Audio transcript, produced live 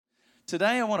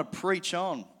Today I want to preach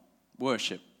on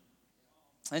worship.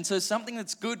 And so something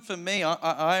that's good for me,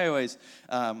 I always,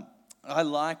 I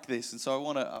like this. And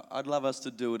so I'd love us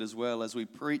to do it as well as we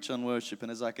preach on worship.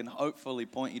 And as I can hopefully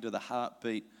point you to the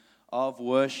heartbeat of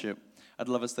worship, I'd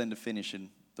love us then to finish in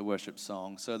the worship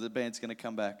song. So the band's going to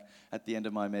come back at the end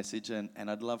of my message. And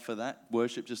I'd love for that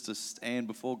worship just to stand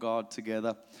before God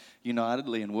together,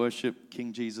 unitedly, and worship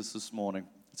King Jesus this morning.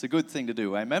 It's a good thing to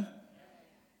do, amen?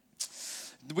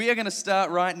 We are going to start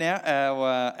right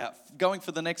now. Going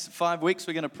for the next 5 weeks,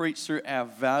 we're going to preach through our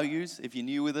values. If you're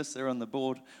new with us, they're on the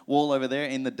board wall over there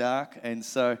in the dark. And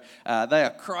so they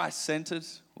are Christ-centered.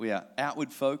 We are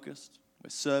outward-focused. We're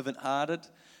servant-hearted,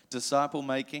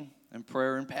 disciple-making, and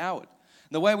prayer-empowered.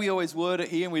 The way we always word it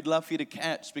here, and we'd love for you to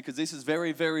catch, because this is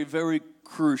very, very, very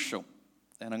crucial.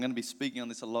 And I'm going to be speaking on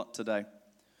this a lot today.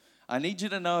 I need you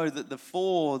to know that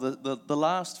the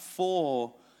last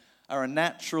four are a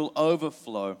natural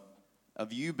overflow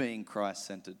of you being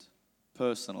Christ-centered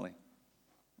personally.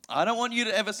 I don't want you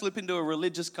to ever slip into a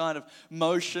religious kind of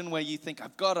motion where you think,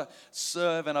 I've got to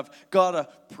serve and I've got to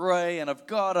pray and I've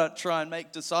got to try and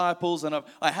make disciples and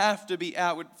I have to be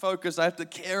outward focused. I have to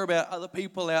care about other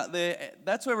people out there.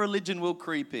 That's where religion will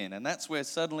creep in, and that's where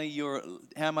suddenly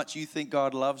how much you think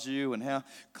God loves you and how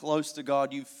close to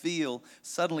God you feel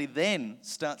suddenly then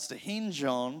starts to hinge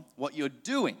on what you're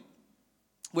doing.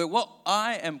 Where what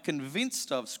I am convinced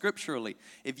of scripturally,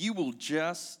 if you will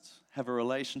just have a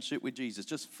relationship with Jesus,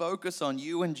 just focus on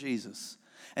you and Jesus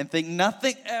and think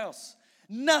nothing else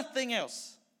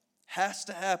has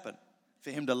to happen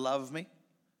for him to love me,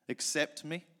 accept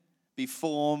me, be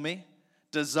for me,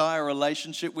 desire a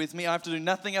relationship with me. I have to do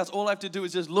nothing else. All I have to do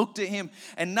is just look to him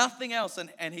and nothing else,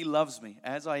 and he loves me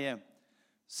as I am.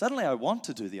 Suddenly I want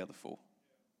to do the other four.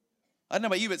 I don't know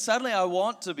about you, but suddenly I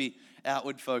want to be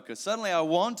outward focused. Suddenly I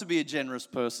want to be a generous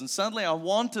person. Suddenly I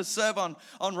want to serve on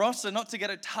roster, not to get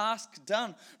a task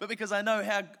done, but because I know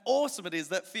how awesome it is,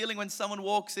 that feeling when someone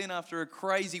walks in after a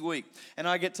crazy week and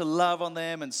I get to love on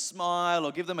them and smile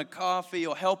or give them a coffee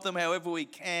or help them however we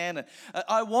can.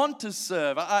 I want to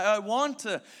serve. I want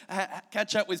to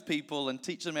catch up with people and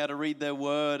teach them how to read their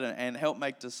word and help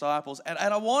make disciples. And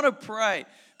I want to pray,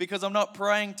 because I'm not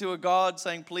praying to a God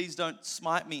saying, please don't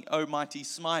smite me, oh mighty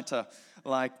smiter,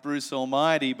 like Bruce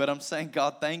Almighty, but I'm saying,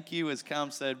 God, thank you, as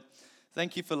Carm said,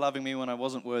 thank you for loving me when I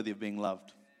wasn't worthy of being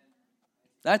loved.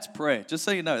 That's prayer. Just so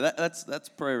you know, that's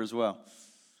prayer as well.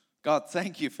 God,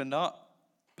 thank you for not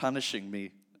punishing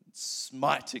me,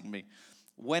 smiting me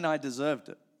when I deserved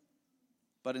it,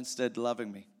 but instead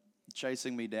loving me,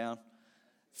 chasing me down,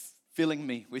 filling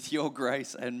me with your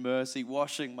grace and mercy,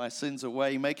 washing my sins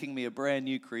away, making me a brand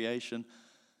new creation.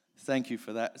 Thank you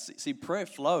for that. See, prayer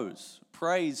flows,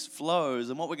 praise flows,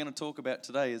 and what we're going to talk about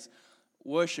today is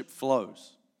worship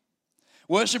flows.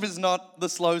 Worship is not the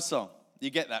slow song.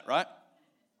 You get that, right?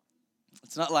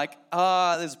 It's not like,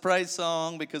 there's a praise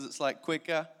song because it's like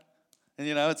quicker, and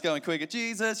it's going quicker.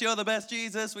 Jesus, you're the best.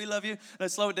 Jesus, we love you. No,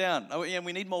 slow it down. Oh, yeah,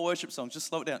 we need more worship songs. Just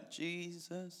slow it down.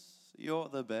 Jesus, you're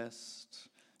the best.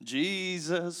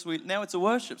 Jesus, now it's a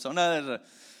worship song. No.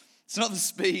 It's not the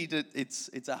speed.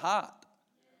 It's a heart.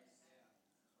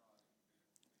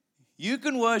 You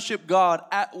can worship God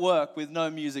at work with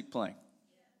no music playing.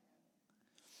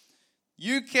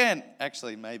 You can,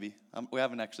 actually, maybe, we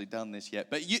haven't actually done this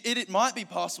yet, but it might be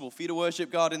possible for you to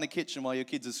worship God in the kitchen while your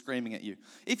kids are screaming at you.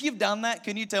 If you've done that,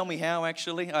 can you tell me how,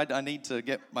 actually? I need to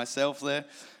get myself there.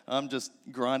 I'm just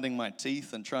grinding my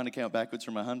teeth and trying to count backwards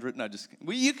from 100. No,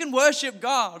 you can worship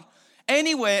God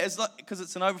anywhere because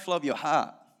it's an overflow of your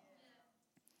heart.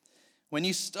 When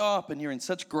you stop and you're in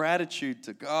such gratitude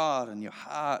to God and your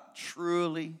heart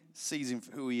truly sees him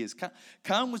for who he is.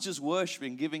 Carm was just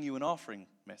worshiping, giving you an offering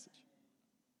message.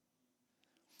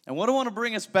 And what I want to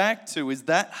bring us back to is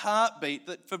that heartbeat,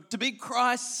 that to be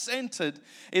Christ-centered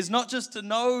is not just to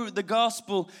know the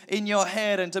gospel in your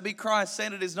head, and to be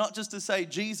Christ-centered is not just to say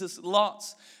Jesus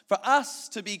lots. For us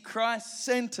to be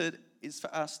Christ-centered is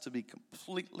for us to be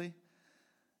completely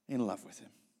in love with him.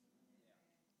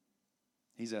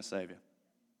 He's our Savior.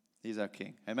 He's our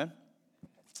King. Amen?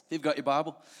 If you've got your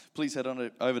Bible, please head on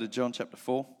over to John chapter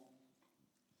 4.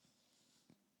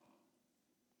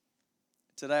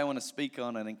 Today I want to speak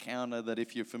on an encounter that,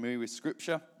 if you're familiar with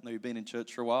Scripture, I know you've been in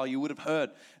church for a while, you would have heard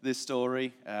this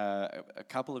story a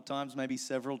couple of times, maybe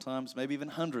several times, maybe even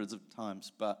hundreds of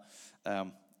times. But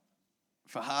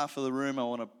for half of the room, I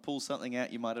want to pull something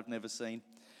out you might have never seen.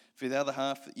 For the other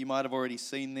half, you might have already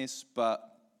seen this,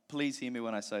 but please hear me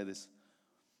when I say this.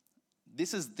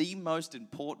 This is the most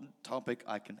important topic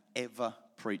I can ever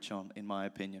preach on, in my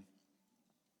opinion.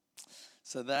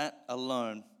 So that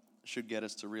alone should get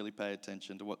us to really pay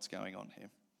attention to what's going on here.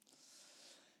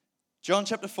 John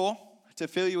chapter 4. To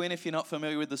fill you in, if you're not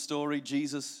familiar with the story,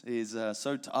 Jesus is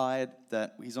so tired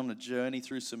that he's on a journey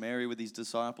through Samaria with his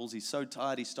disciples. He's so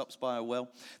tired, he stops by a well.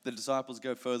 The disciples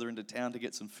go further into town to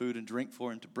get some food and drink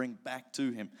for him to bring back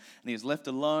to him. And he is left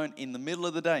alone in the middle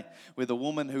of the day with a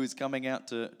woman who is coming out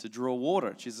to draw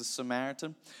water. She's a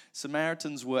Samaritan.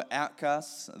 Samaritans were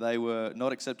outcasts. They were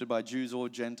not accepted by Jews or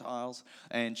Gentiles.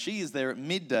 And she is there at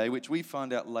midday, which we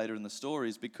find out later in the story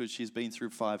is because she's been through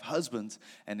 5 husbands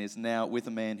and is now with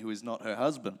a man who is not her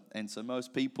husband. And so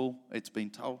most people, it's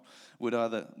been told, would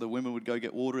either the women would go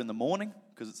get water in the morning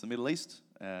because it's the Middle East,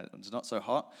 it's not so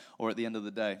hot, or at the end of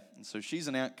the day. And so she's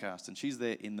an outcast and she's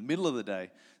there in the middle of the day,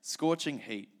 scorching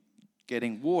heat,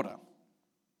 getting water.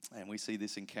 And we see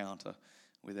this encounter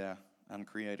with our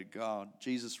uncreated God.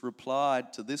 Jesus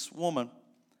replied to this woman,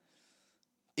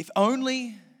 "If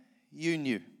only you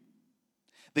knew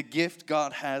the gift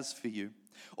God has for you,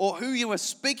 or who you are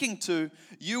speaking to,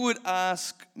 you would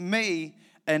ask me,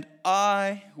 and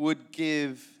I would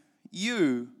give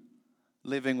you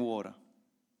living water."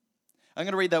 I'm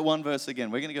going to read that one verse again.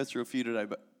 We're going to go through a few today,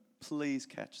 but please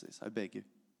catch this, I beg you.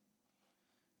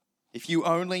 If you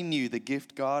only knew the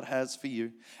gift God has for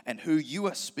you and who you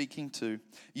are speaking to,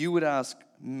 you would ask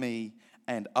me,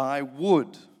 and I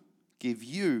would give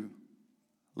you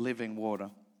living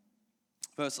water.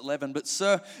 Verse 11, "But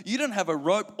sir, you don't have a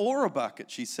rope or a bucket,"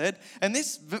 she said, "and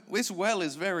this well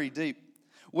is very deep.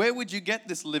 Where would you get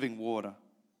this living water?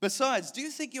 Besides, do you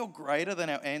think you're greater than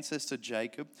our ancestor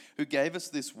Jacob, who gave us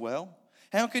this well?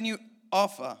 How can you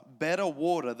offer better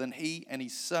water than he and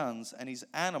his sons and his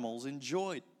animals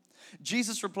enjoyed?"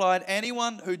 Jesus replied,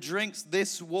 "Anyone who drinks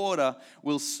this water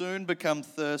will soon become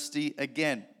thirsty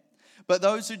again. But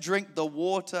those who drink the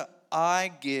water I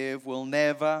give will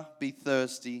never be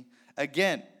thirsty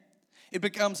again. It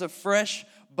becomes a fresh,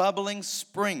 bubbling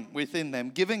spring within them,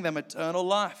 giving them eternal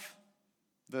life."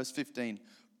 Verse 15,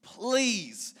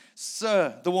 "Please,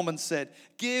 sir," the woman said,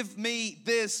 "give me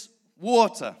this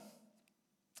water.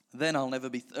 Then I'll never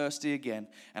be thirsty again,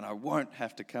 and I won't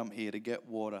have to come here to get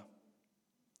water."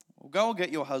 "Well, go and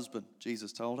get your husband,"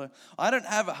 Jesus told her. "I don't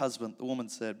have a husband," the woman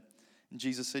said. And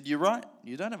Jesus said, "You're right,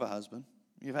 you don't have a husband.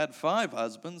 You've had 5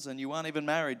 husbands, and you aren't even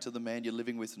married to the man you're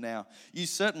living with now. You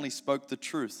certainly spoke the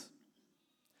truth."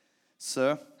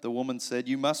 "Sir," the woman said,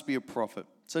 "you must be a prophet.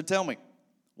 So tell me,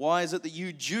 why is it that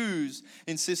you Jews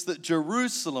insist that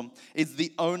Jerusalem is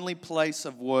the only place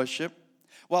of worship,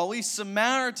 while we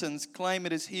Samaritans claim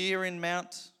it is here in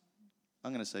Mount,"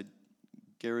 I'm going to say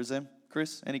Gerizim.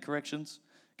 Chris, any corrections?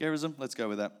 Gerizim? Let's go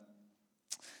with that.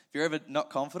 If you're ever not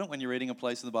confident when you're reading a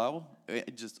place in the Bible,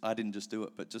 I didn't just do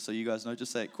it, but just so you guys know,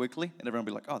 just say it quickly, and everyone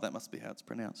will be like, "Oh, that must be how it's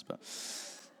pronounced," but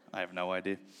I have no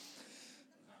idea.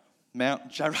 Mount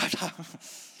Gerizim.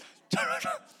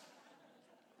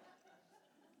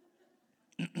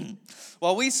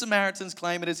 "While we Samaritans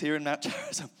claim it is here in Mount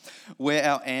Gerizim, where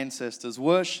our ancestors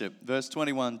worship." Verse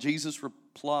 21, Jesus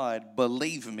replied,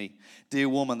 "Believe me, dear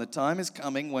woman, the time is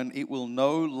coming when it will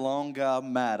no longer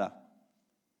matter."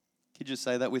 Could you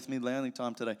say that with me? The only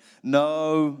time today.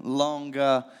 No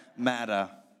longer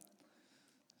matter.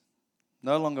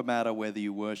 No longer matter whether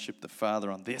you worship the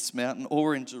Father on this mountain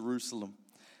or in Jerusalem.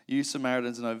 You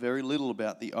Samaritans know very little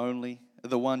about the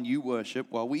one you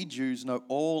worship, while we Jews know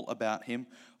all about him,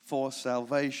 for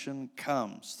salvation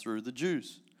comes through the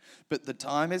Jews. But the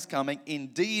time is coming,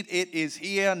 indeed it is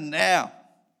here now,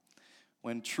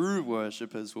 when true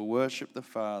worshippers will worship the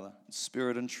Father in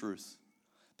spirit and truth.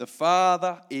 The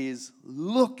Father is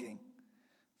looking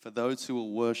for those who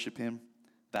will worship him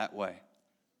that way.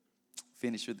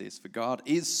 Finish with this. For God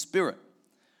is spirit,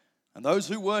 and those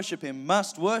who worship him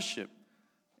must worship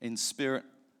in spirit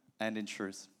and in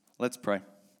truth. Let's pray.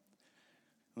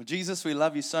 Well, Jesus, we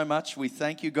love you so much. We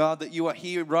thank you, God, that you are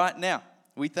here right now.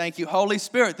 We thank you, Holy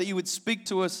Spirit, that you would speak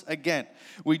to us again.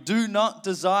 We do not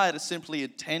desire to simply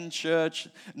attend church,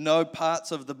 know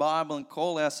parts of the Bible, and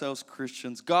call ourselves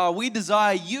Christians. God, we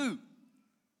desire you.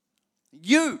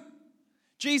 You.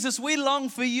 Jesus, we long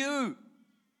for you.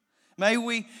 May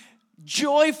we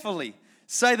joyfully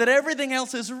say that everything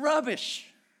else is rubbish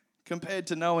compared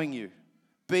to knowing you,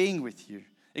 being with you,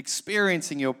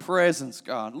 experiencing your presence,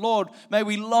 God. Lord, may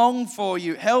we long for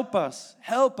you. Help us,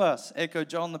 echo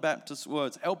John the Baptist's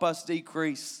words. Help us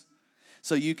decrease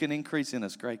so you can increase in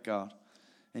us, great God.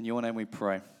 In your name we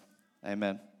pray.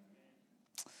 Amen.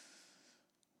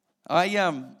 I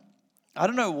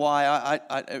don't know why,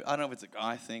 I don't know if it's a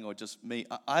guy thing or just me.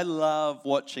 I love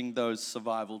watching those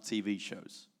survival TV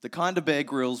shows. The kind of Bear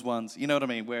Grylls ones, you know what I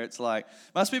mean? Where it's like,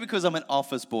 must be because I'm an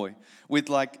office boy with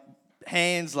like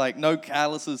hands like no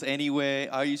calluses anywhere.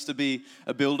 I used to be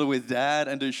a builder with Dad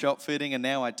and do shop fitting, and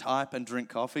now I type and drink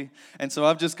coffee. And so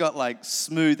I've just got like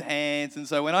smooth hands. And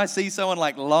so when I see someone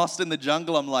like lost in the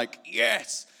jungle, I'm like,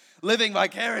 yes, living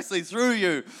vicariously through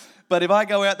you. But if I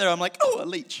go out there, I'm like, oh, a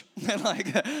leech. And like,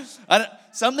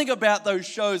 something about those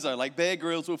shows though, like Bear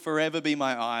Grylls will forever be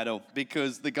my idol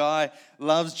because the guy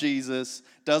loves Jesus,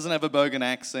 doesn't have a bogan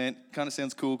accent, kind of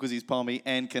sounds cool because he's pommy,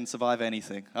 and can survive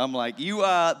anything. I'm like, you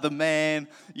are the man.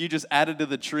 You just added to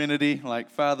the Trinity, like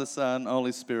Father, Son,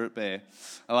 Holy Spirit, Bear.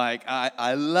 Like,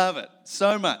 I love it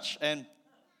so much. And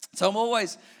so I'm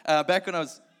always, back when I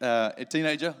was a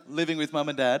teenager, living with mum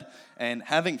and dad and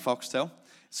having Foxtel,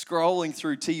 scrolling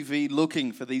through TV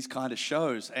looking for these kind of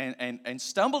shows and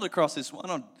stumbled across this one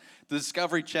on the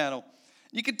Discovery Channel.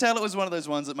 You could tell it was one of those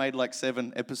ones that made like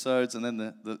 7 episodes and then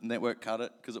the network cut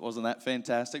it because it wasn't that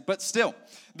fantastic. But still,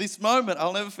 this moment,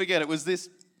 I'll never forget, it was this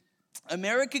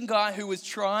American guy who was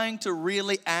trying to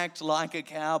really act like a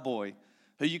cowboy,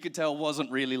 who you could tell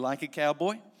wasn't really like a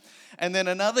cowboy. And then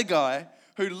another guy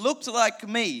who looked like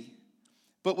me,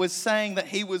 but was saying that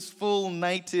he was full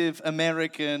Native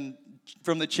American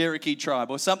from the Cherokee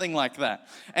tribe or something like that.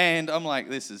 And I'm like,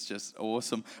 this is just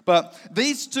awesome. But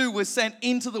these two were sent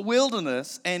into the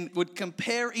wilderness and would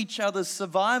compare each other's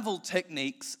survival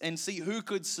techniques and see who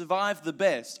could survive the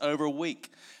best over a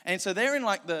week. And so they're in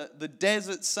like the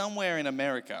desert somewhere in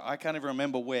America. I can't even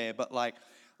remember where, but like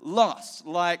lost,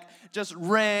 like just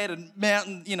red and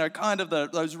mountain, kind of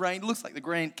those rain, looks like the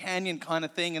Grand Canyon kind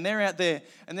of thing. And they're out there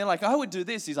and they're like, I would do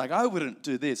this. He's like, I wouldn't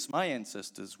do this. My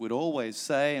ancestors would always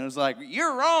say, and it was like,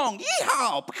 you're wrong.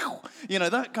 Yeehaw.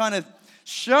 That kind of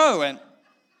show. And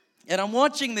I'm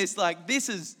watching this like, this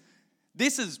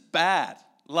is bad.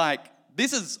 Like,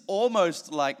 this is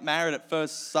almost like Married at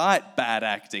First Sight bad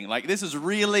acting. Like, this is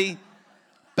really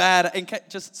bad. And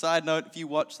just side note, if you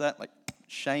watch that, like,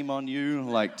 shame on you,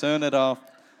 like turn it off.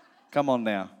 Come on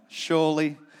now.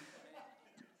 Surely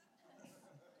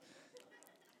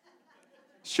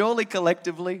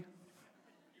collectively,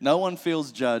 no one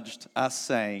feels judged us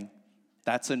saying,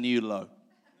 that's a new low.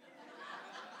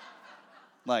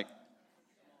 Like,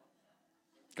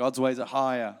 God's ways are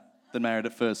higher than Married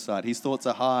at First Sight. His thoughts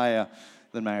are higher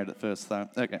than Married at First Sight.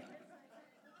 Okay.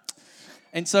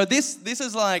 And so this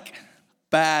is like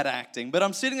bad acting. But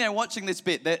I'm sitting there watching this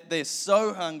bit. They're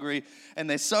so hungry and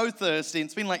they're so thirsty.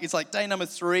 It's like day number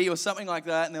 3 or something like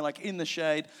that. And they're like in the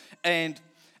shade. And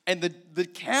the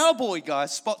cowboy guy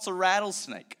spots a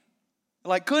rattlesnake.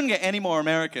 Like, couldn't get any more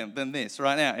American than this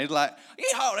right now. He's like,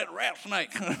 yeehaw, that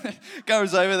rattlesnake.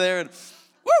 Goes over there and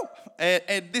woo!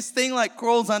 And this thing like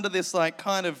crawls under this like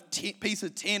kind of piece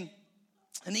of tin.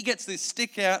 And he gets this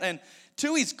stick out and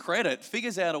to his credit,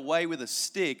 figures out a way with a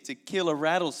stick to kill a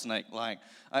rattlesnake. Like,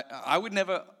 I wouldn't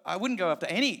go after I wouldn't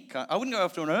go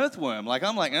after an earthworm. Like,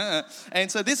 I'm like,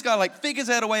 And so this guy like figures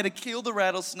out a way to kill the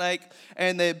rattlesnake,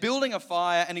 and they're building a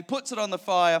fire, and he puts it on the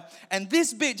fire. And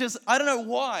this bit just, I don't know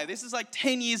why, this is like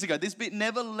 10 years ago. This bit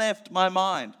never left my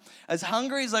mind. As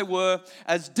hungry as they were,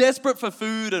 as desperate for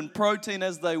food and protein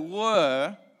as they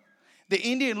were, the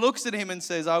Indian looks at him and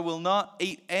says, I will not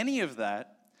eat any of that.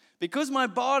 Because my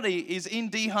body is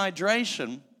in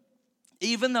dehydration,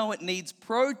 even though it needs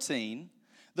protein,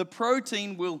 the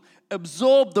protein will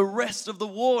absorb the rest of the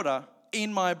water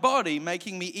in my body,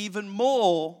 making me even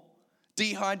more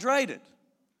dehydrated.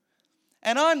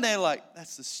 And I'm there like,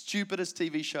 that's the stupidest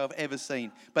TV show I've ever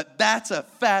seen. But that's a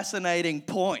fascinating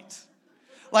point.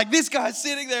 Like, this guy's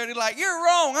sitting there and he's like, you're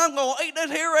wrong. I'm going to eat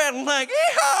this here rattlesnake.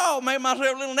 Yeehaw! Made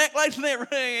myself a little necklace and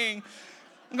everything.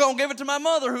 I'm going to give it to my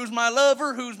mother, who's my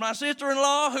lover, who's my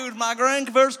sister-in-law, who's my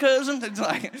first cousin. It's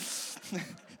like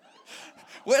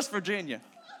West Virginia,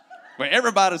 where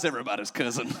everybody's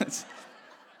cousin.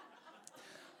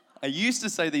 I used to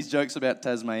say these jokes about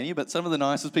Tasmania, but some of the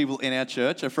nicest people in our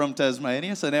church are from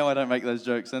Tasmania, so now I don't make those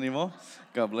jokes anymore.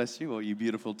 God bless you, all you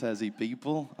beautiful Tassie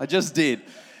people. I just did.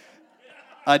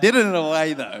 I did it in a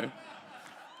way, though.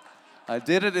 I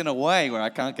did it in a way where I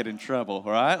can't get in trouble,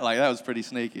 right? Like, that was pretty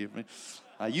sneaky of me.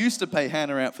 I used to pay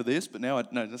Hannah out for this, but now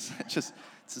it's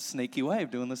a sneaky way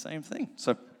of doing the same thing.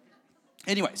 So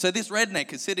anyway, so this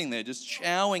redneck is sitting there just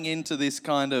chowing into this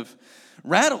kind of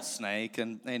rattlesnake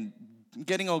and and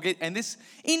this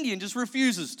Indian just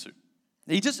refuses to.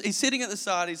 He's sitting at the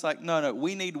side. He's like, no,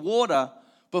 we need water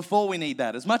before we need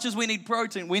that. As much as we need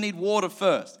protein, we need water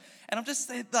first. And I'm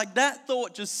just like, that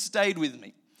thought just stayed with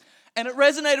me. And it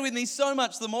resonated with me so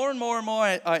much. The more and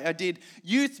more I did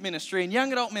youth ministry and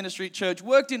young adult ministry at church,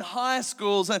 worked in high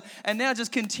schools, and now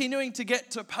just continuing to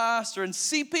get to pastor and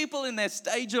see people in their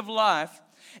stage of life,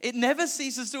 it never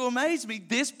ceases to amaze me,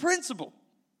 this principle.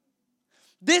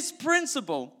 This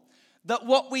principle that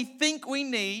what we think we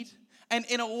need and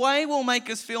in a way will make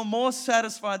us feel more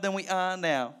satisfied than we are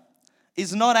now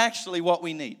is not actually what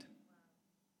we need.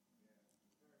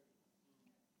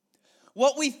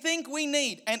 What we think we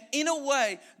need, and in a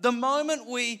way, the moment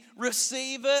we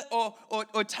receive it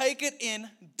or take it in,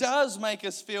 does make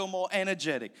us feel more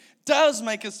energetic, does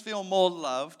make us feel more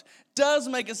loved, does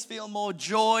make us feel more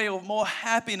joy or more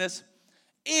happiness,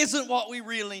 isn't what we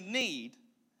really need.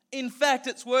 In fact,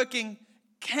 it's working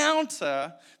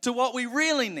counter to what we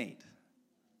really need.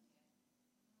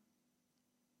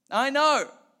 I know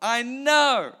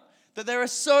that there are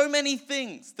so many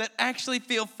things that actually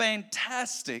feel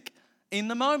fantastic in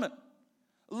the moment.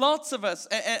 Lots of us,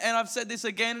 and I've said this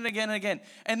again and again and again,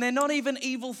 and they're not even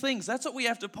evil things. That's what we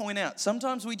have to point out.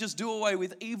 Sometimes we just do away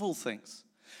with evil things.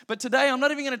 But today, I'm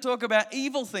not even going to talk about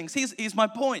evil things. Here's my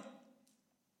point.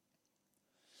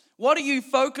 What are you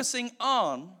focusing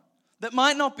on that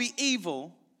might not be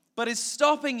evil, but is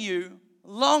stopping you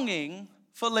longing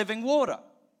for living water?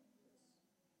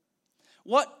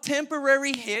 What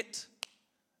temporary hit,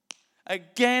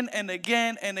 again and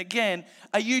again and again,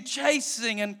 are you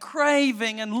chasing and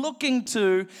craving and looking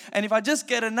to? And if I just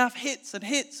get enough hits and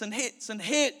hits and hits and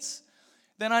hits,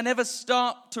 then I never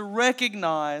stop to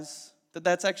recognize that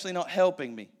that's actually not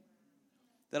helping me.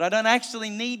 That I don't actually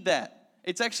need that.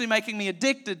 It's actually making me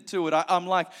addicted to it. I'm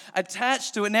like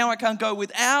attached to it. Now I can't go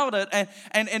without it.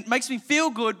 And it makes me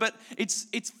feel good, but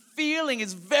its feeling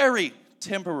is very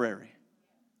temporary.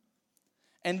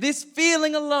 And this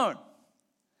feeling alone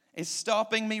is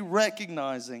stopping me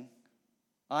recognizing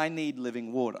I need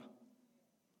living water.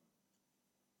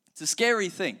 It's a scary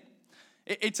thing.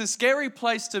 It's a scary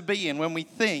place to be in when we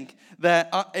think that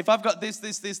if I've got this,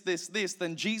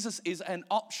 then Jesus is an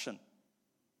option.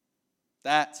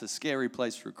 That's a scary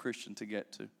place for a Christian to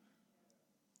get to.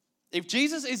 If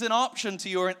Jesus is an option to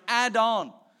you or an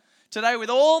add-on, today with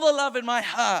all the love in my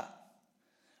heart,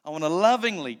 I want to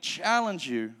lovingly challenge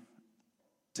you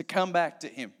to come back to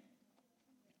Him.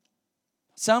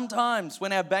 Sometimes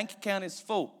when our bank account is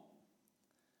full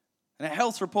and our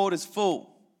health report is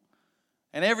full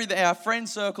and everything, our friend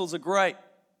circles are great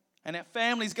and our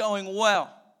family's going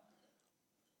well,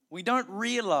 we don't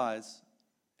realize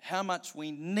how much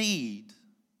we need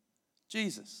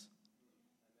Jesus.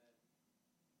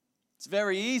 It's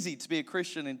very easy to be a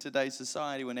Christian in today's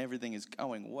society when everything is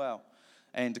going well.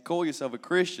 And to call yourself a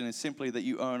Christian is simply that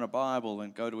you own a Bible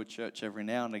and go to a church every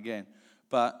now and again.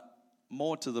 But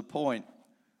more to the point,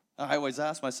 I always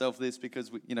ask myself this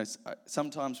because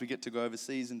sometimes we get to go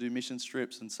overseas and do mission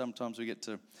trips, and sometimes we get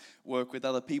to work with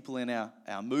other people in our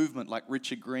movement, like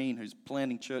Richard Green, who's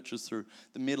planting churches through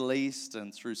the Middle East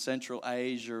and through Central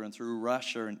Asia and through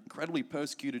Russia in incredibly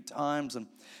persecuted times. And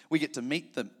we get to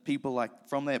meet the people like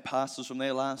from their pastors from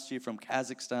there last year from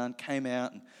Kazakhstan came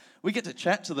out, and we get to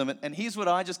chat to them. And here's what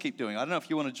I just keep doing. I don't know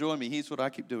if you want to join me. Here's what I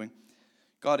keep doing.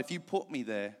 God, if you put me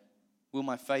there, will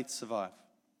my faith survive?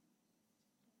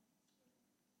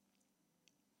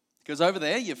 Because over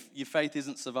there, your faith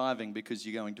isn't surviving because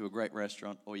you're going to a great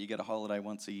restaurant, or you get a holiday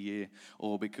once a year,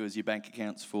 or because your bank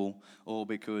account's full, or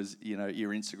because your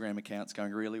Instagram account's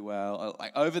going really well.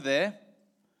 Like over there,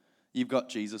 you've got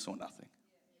Jesus or nothing.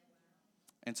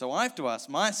 And so I have to ask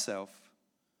myself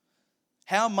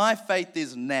how my faith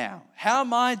is now, how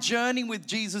my journey with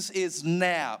Jesus is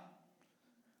now.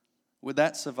 Would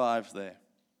that survive there?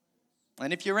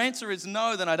 And if your answer is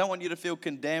no, then I don't want you to feel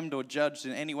condemned or judged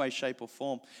in any way, shape, or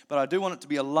form. But I do want it to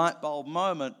be a light bulb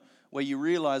moment where you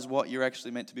realize what you're actually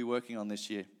meant to be working on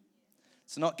this year.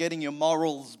 It's not getting your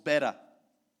morals better.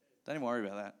 Don't even worry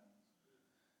about that.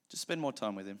 Just spend more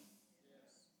time with Him.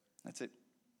 That's it.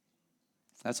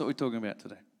 That's what we're talking about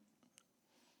today.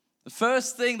 The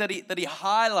first thing that he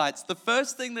highlights, the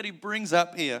first thing that he brings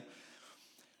up here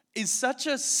is such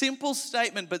a simple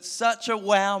statement, but such a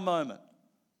wow moment.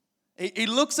 He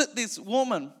looks at this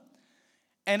woman,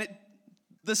 and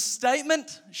the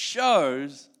statement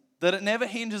shows that it never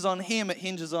hinges on him, it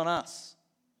hinges on us.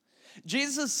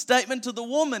 Jesus' statement to the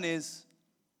woman is,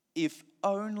 if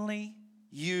only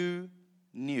you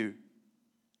knew.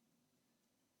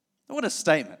 What a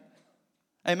statement.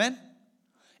 Amen?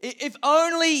 If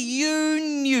only you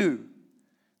knew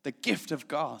the gift of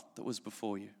God that was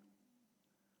before you.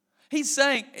 He's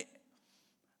saying,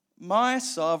 my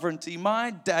sovereignty,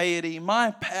 my deity,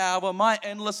 my power, my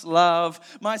endless love,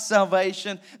 my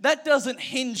salvation, that doesn't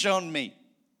hinge on me.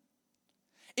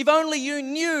 If only you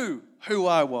knew who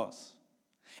I was.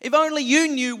 If only you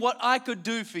knew what I could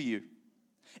do for you.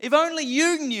 If only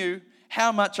you knew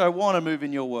how much I want to move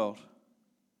in your world.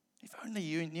 If only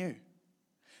you knew.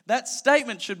 That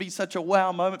statement should be such a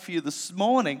wow moment for you this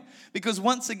morning, because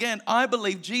once again, I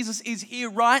believe Jesus is here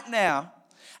right now,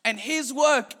 and his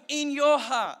work in your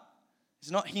heart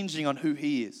is not hinging on who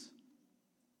he is.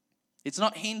 It's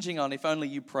not hinging on if only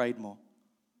you prayed more.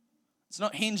 It's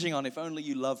not hinging on if only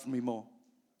you loved me more.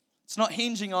 It's not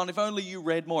hinging on if only you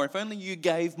read more, if only you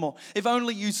gave more, if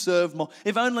only you served more,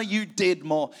 if only you did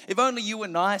more, if only you were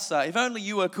nicer, if only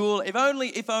you were cool, if only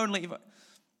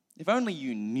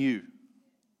you knew,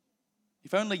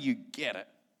 if only you get it,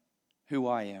 who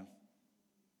I am.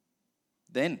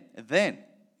 Then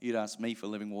you'd ask me for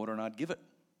living water and I'd give it.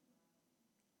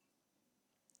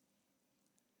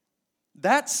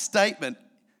 That statement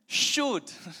should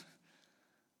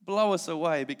blow us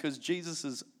away, because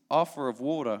Jesus' offer of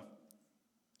water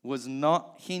was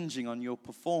not hinging on your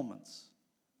performance,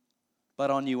 but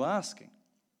on you asking.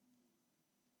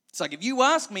 It's like, if you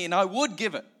ask me and I would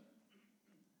give it.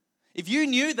 If you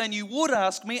knew, then you would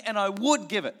ask me and I would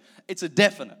give it. It's a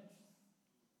definite.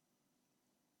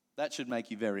 That should make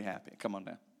you very happy. Come on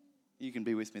now. You can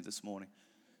be with me this morning.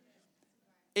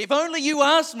 If only you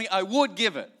asked me, I would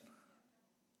give it.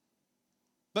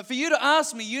 But for you to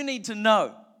ask me, you need to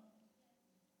know.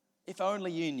 If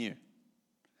only you knew.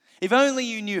 If only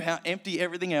you knew how empty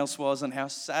everything else was and how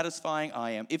satisfying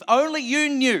I am. If only you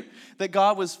knew that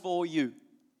God was for you.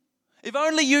 If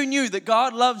only you knew that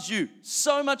God loves you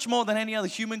so much more than any other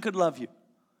human could love you.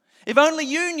 If only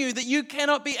you knew that you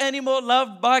cannot be any more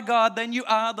loved by God than you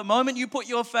are the moment you put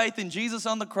your faith in Jesus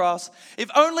on the cross. If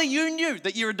only you knew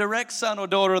that you're a direct son or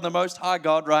daughter of the Most High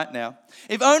God right now.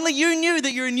 If only you knew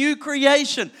that you're a new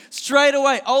creation straight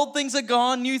away. Old things are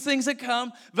gone, new things are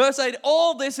come. Verse 8,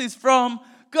 all this is from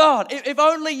God. If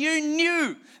only you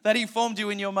knew that he formed you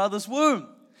in your mother's womb.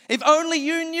 If only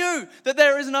you knew that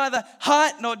there is neither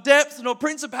height, nor depth, nor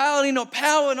principality, nor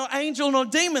power, nor angel, nor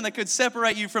demon that could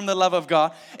separate you from the love of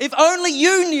God. If only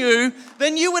you knew,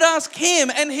 then you would ask him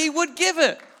and he would give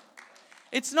it.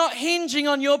 It's not hinging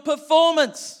on your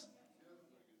performance.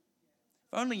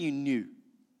 If only you knew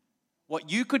what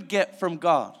you could get from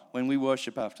God when we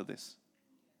worship after this.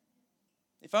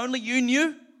 If only you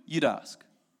knew, you'd ask.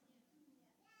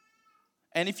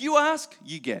 And if you ask,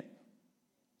 you get.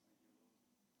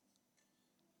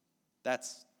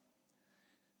 That's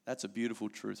a beautiful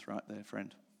truth right there,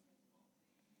 friend.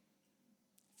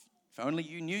 If only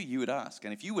you knew, you would ask.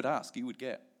 And if you would ask, you would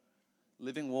get.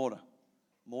 Living water.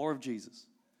 More of Jesus.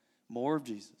 More of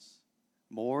Jesus.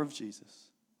 More of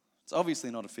Jesus. It's obviously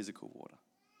not a physical water.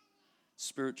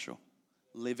 Spiritual.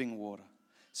 Living water.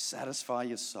 Satisfy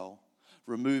your soul.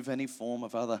 Remove any form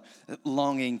of other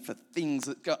longing for things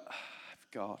that God...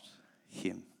 I've got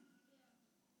him.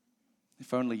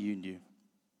 If only you knew.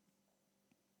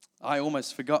 I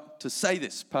almost forgot to say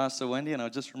this, Pastor Wendy, and I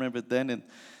just remembered then and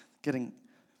getting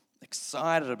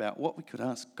excited about what we could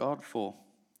ask God for.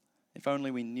 If only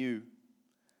we knew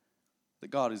that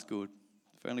God is good.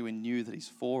 If only we knew that he's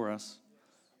for us,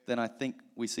 then I think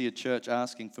we see a church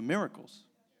asking for miracles.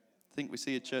 I think we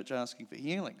see a church asking for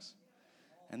healings.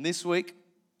 And this week,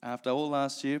 after all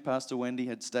last year, Pastor Wendy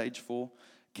had stage 4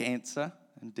 cancer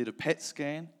and did a PET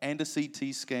scan and a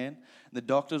CT scan. And the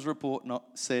doctor's report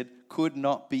said could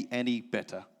not be any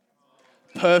better.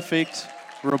 Perfect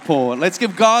report. Let's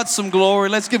give God some glory.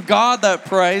 Let's give God that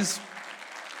praise.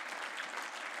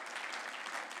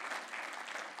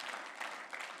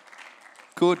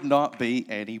 Could not be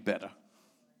any better.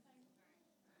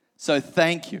 So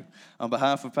thank you. On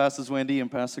behalf of Pastors Wendy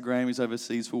and Pastor Graham, who's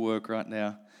overseas for work right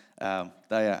now,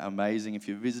 they are amazing. If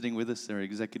you're visiting with us, they're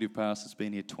executive pastors,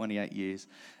 been here 28 years,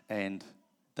 and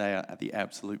they are the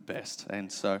absolute best.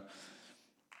 And so,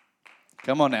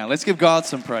 come on now, let's give God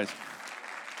some praise.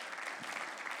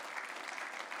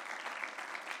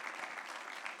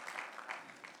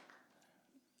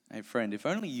 Hey friend, if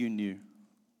only you knew,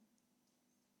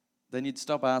 then you'd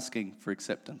stop asking for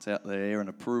acceptance out there and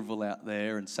approval out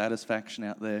there and satisfaction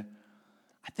out there.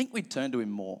 I think we'd turn to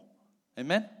him more.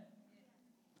 Amen?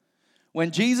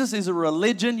 When Jesus is a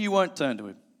religion, you won't turn to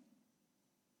him.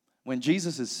 When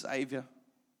Jesus is Savior,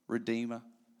 Redeemer,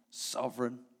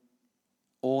 Sovereign,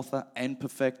 Author and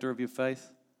Perfecter of your faith,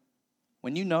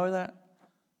 when you know that,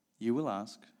 you will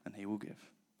ask and he will give.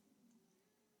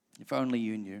 If only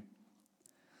you knew.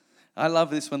 I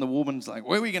love this when the woman's like,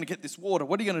 where are we going to get this water?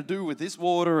 What are you going to do with this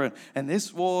water and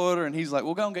this water? And he's like,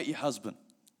 well, go and get your husband.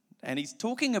 And he's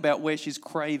talking about where she's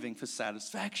craving for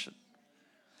satisfaction.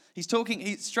 He's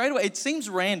talking straight away. It seems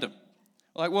random.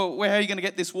 Like, well, how are you going to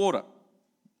get this water?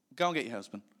 Go and get your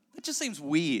husband. That just seems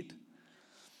weird.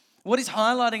 What he's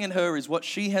highlighting in her is what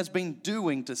she has been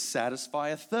doing to satisfy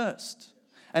a thirst,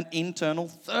 an internal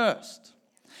thirst.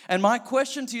 And my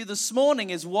question to you this morning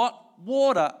is, what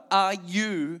water are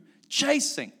you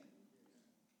chasing?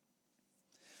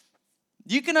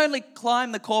 You can only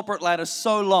climb the corporate ladder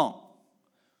so long.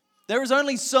 There is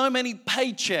only so many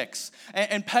paychecks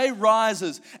and pay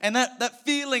rises and that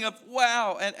feeling of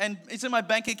wow, and it's in my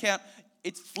bank account.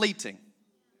 It's fleeting.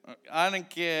 I don't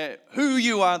care who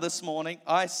you are this morning.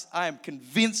 I am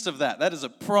convinced of that. That is a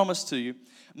promise to you.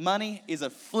 Money is a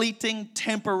fleeting,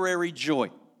 temporary joy.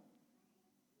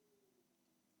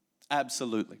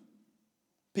 Absolutely.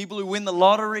 People who win the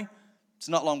lottery, it's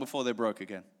not long before they're broke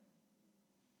again.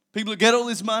 People who get all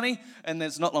this money, and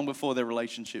it's not long before their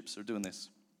relationships are doing this.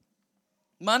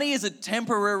 Money is a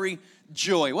temporary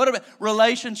joy. What about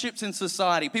relationships in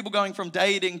society? People going from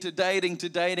dating to dating to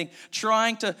dating,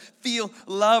 trying to feel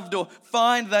loved or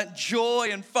find that joy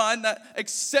and find that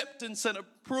acceptance and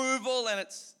approval, and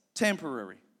it's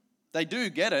temporary. They do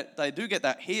get it. They do get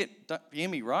that hit. Don't hear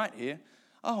me right here.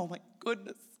 Oh my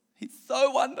goodness, he's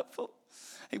so wonderful.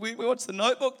 We watched The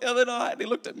Notebook the other night, and he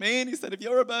looked at me and he said, if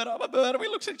you're a bird, I'm a bird. And we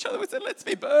looked at each other and we said, let's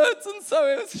be birds. And so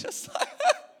it was just like...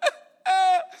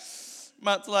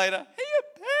 Months later, he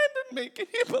abandoned me. Can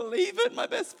you believe it? My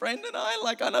best friend and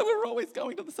I know we're always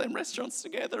going to the same restaurants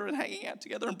together and hanging out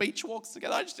together and beach walks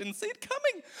together. I just didn't see it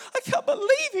coming. I can't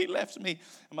believe he left me.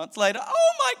 And months later,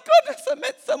 oh my goodness, I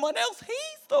met someone else.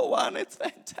 He's the one. It's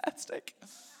fantastic.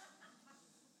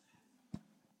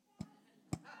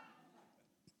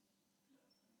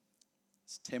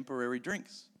 It's temporary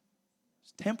drinks.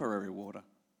 It's temporary water.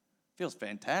 Feels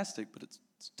fantastic, but it's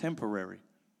temporary.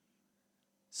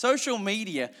 Social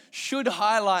media should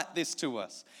highlight this to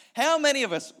us. How many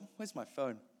of us, where's my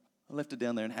phone? I left it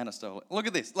down there and Hannah stole it. Look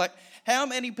at this. How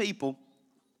many people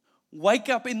wake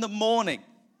up in the morning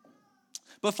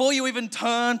before you even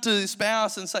turn to the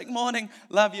spouse and say, morning,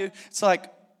 love you. It's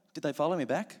like, did they follow me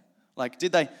back?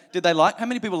 Did they like, how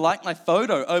many people liked my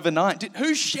photo overnight?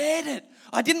 Who shared it?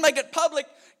 I didn't make it public.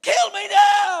 Kill me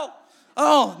now.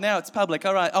 Oh, now it's public.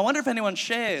 All right. I wonder if anyone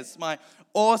shares my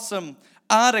awesome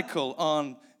article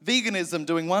on veganism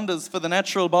doing wonders for the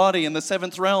natural body in the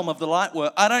seventh realm of the light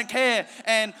work. I don't care.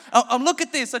 And look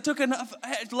at this. I took enough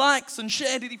likes and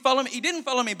shared. Did he follow me? He didn't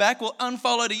follow me back. Well,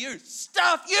 unfollow to you.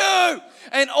 Stuff you!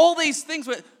 And all these things.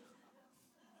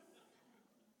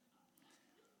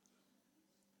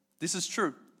 This is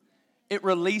true. It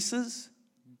releases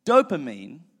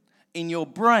dopamine in your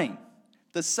brain,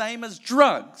 the same as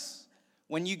drugs,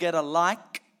 when you get a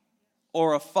like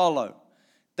or a follow.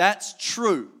 That's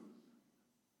true.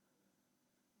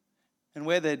 And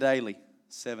we're there daily,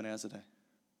 7 hours a day,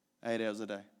 8 hours a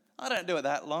day. I don't do it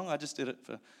that long. I just did it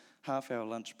for half-hour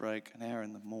lunch break, an hour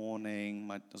in the morning.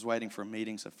 I was waiting for a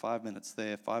meeting, so 5 minutes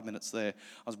there, 5 minutes there.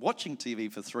 I was watching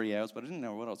TV for 3 hours, but I didn't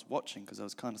know what I was watching because I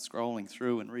was kind of scrolling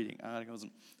through and reading articles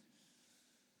and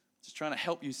just trying to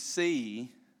help you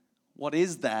see what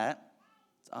is that.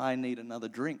 I need another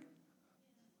drink.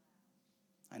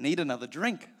 I need another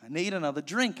drink. I need another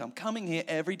drink. I'm coming here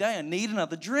every day. I need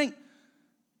another drink.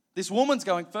 This woman's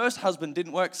going, first husband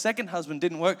didn't work, second husband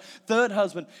didn't work, third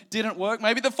husband didn't work.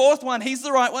 Maybe the fourth one, he's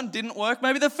the right one, didn't work.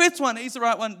 Maybe the fifth one, he's the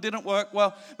right one, didn't work.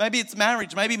 Well, maybe it's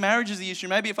marriage. Maybe marriage is the issue.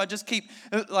 Maybe if I just keep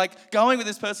going with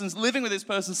this person, living with this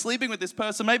person, sleeping with this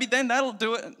person, maybe then that'll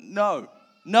do it. No.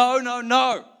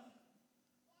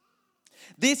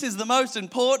 This is the most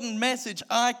important message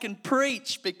I can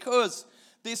preach because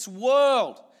this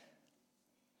world,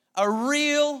 a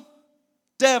real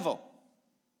devil,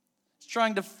 is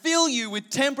trying to fill you with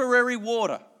temporary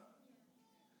water.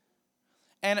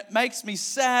 And it makes me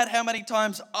sad how many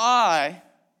times I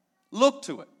look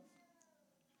to it.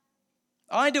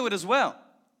 I do it as well.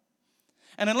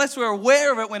 And unless we're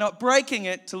aware of it, we're not breaking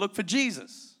it to look for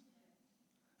Jesus.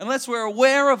 Unless we're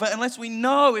aware of it, unless we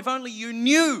know, if only you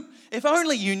knew, if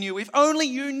only you knew, if only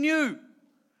you knew,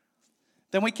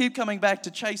 then we keep coming back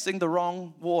to chasing the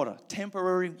wrong water,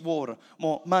 temporary water,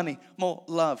 more money, more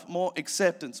love, more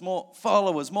acceptance, more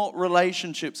followers, more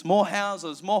relationships, more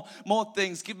houses, more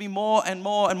things. Give me more and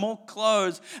more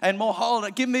clothes and more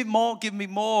holiday. Give me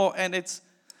more. And it's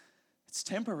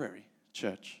temporary,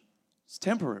 church. It's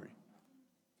temporary.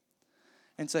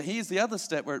 And so here's the other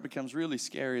step where it becomes really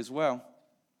scary as well.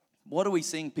 What are we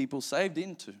seeing people saved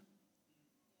into?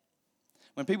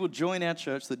 When people join our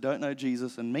church that don't know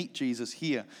Jesus and meet Jesus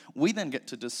here, we then get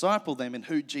to disciple them in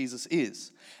who Jesus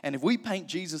is. And if we paint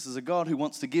Jesus as a God who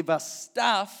wants to give us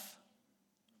stuff,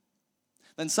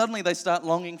 then suddenly they start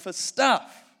longing for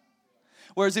stuff.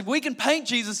 Whereas if we can paint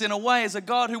Jesus in a way as a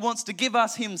God who wants to give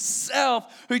us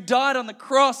himself, who died on the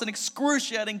cross an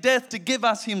excruciating death to give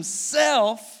us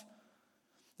himself,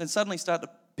 then suddenly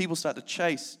people start to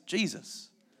chase Jesus.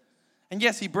 And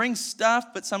yes, he brings stuff,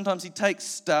 but sometimes he takes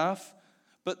stuff.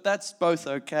 But that's both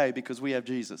okay because we have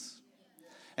Jesus.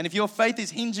 And if your faith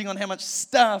is hinging on how much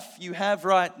stuff you have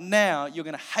right now, you're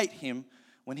going to hate him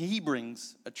when he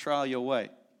brings a trial your way,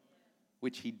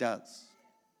 which he does.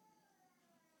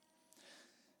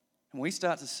 And we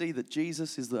start to see that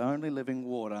Jesus is the only living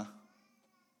water.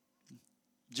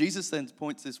 Jesus then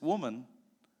points this woman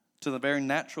to the very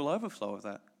natural overflow of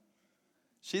that.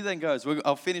 She then goes,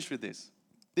 I'll finish with this.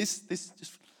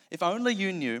 If only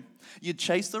you knew, you'd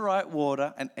chase the right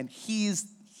water, and here's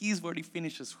what he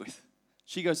finishes with.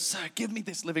 She goes, sir, give me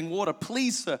this living water.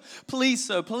 Please, sir, please,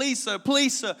 sir, please, sir,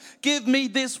 please, sir, give me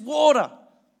this water.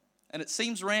 And it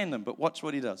seems random, but watch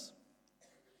what he does.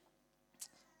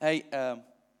 Hey,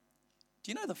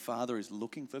 do you know the Father is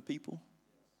looking for people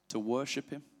to worship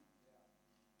him?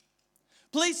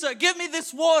 Please, sir, give me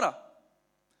this water.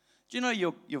 Do you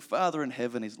know your Father in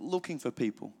heaven is looking for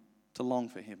people to long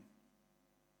for him?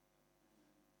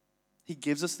 He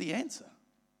gives us the answer.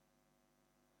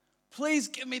 Please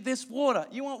give me this water.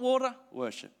 You want water?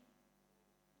 Worship.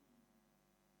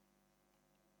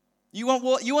 You want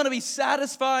water? You want to be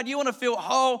satisfied? You want to feel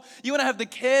whole? You want to have the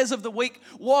cares of the week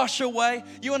wash away?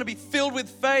 You want to be filled with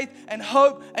faith and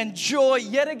hope and joy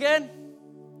yet again?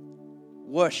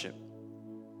 Worship.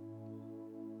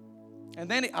 And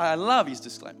then I love his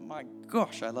disclaimer. My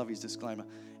gosh, I love his disclaimer.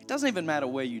 It doesn't even matter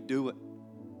where you do it.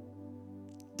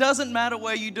 Doesn't matter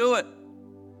where you do it.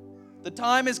 The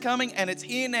time is coming and it's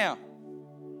here now.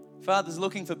 Father's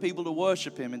looking for people to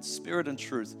worship him in spirit and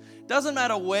truth. Doesn't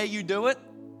matter where you do it.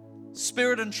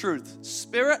 Spirit and truth.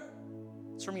 Spirit,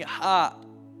 it's from your heart.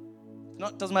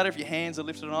 Doesn't matter if your hands are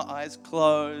lifted or not, eyes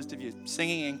closed, if you're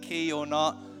singing in key or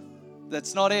not.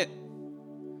 That's not it.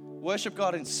 Worship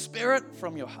God in spirit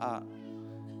from your heart.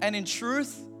 And in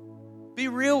truth, be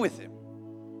real with him.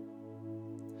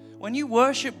 When you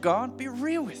worship God, be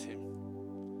real with him.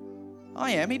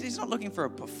 I am. He's not looking for a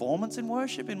performance in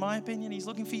worship, in my opinion. He's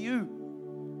looking for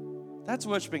you. That's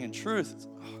worshiping in truth.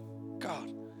 Oh,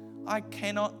 God, I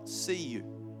cannot see you.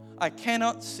 I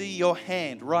cannot see your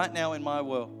hand right now in my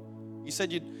world. You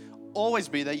said you'd always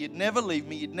be there. You'd never leave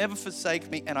me. You'd never forsake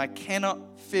me. And I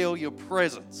cannot feel your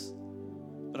presence.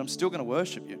 But I'm still going to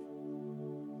worship you.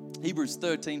 Hebrews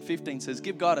 13:15 says,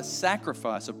 give God a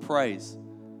sacrifice of praise.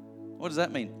 What does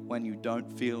that mean? When you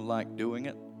don't feel like doing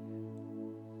it?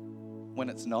 When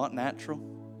it's not natural?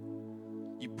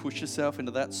 You push yourself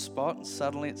into that spot and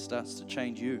suddenly it starts to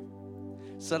change you.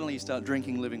 Suddenly you start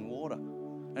drinking living water.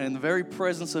 And in the very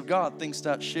presence of God, things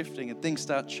start shifting and things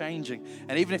start changing.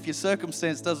 And even if your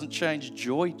circumstance doesn't change,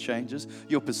 joy changes,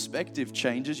 your perspective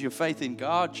changes, your faith in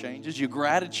God changes, your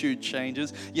gratitude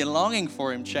changes, your longing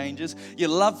for him changes, your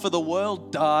love for the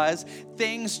world dies.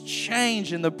 Things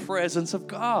change in the presence of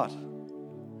God.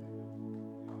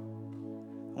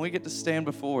 And we get to stand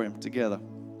before him together.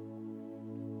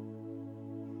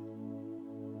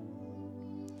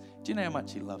 Do you know how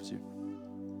much he loves you?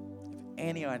 Do you have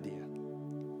any idea?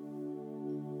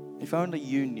 If only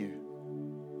you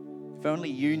knew. If only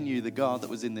you knew the God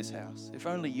that was in this house. If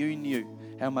only you knew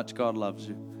how much God loves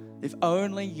you. If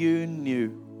only you knew.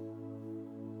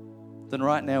 Then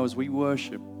right now as we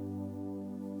worship,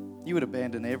 you would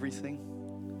abandon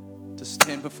everything to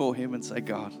stand before him and say,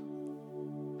 God,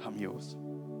 I'm yours.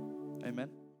 Amen.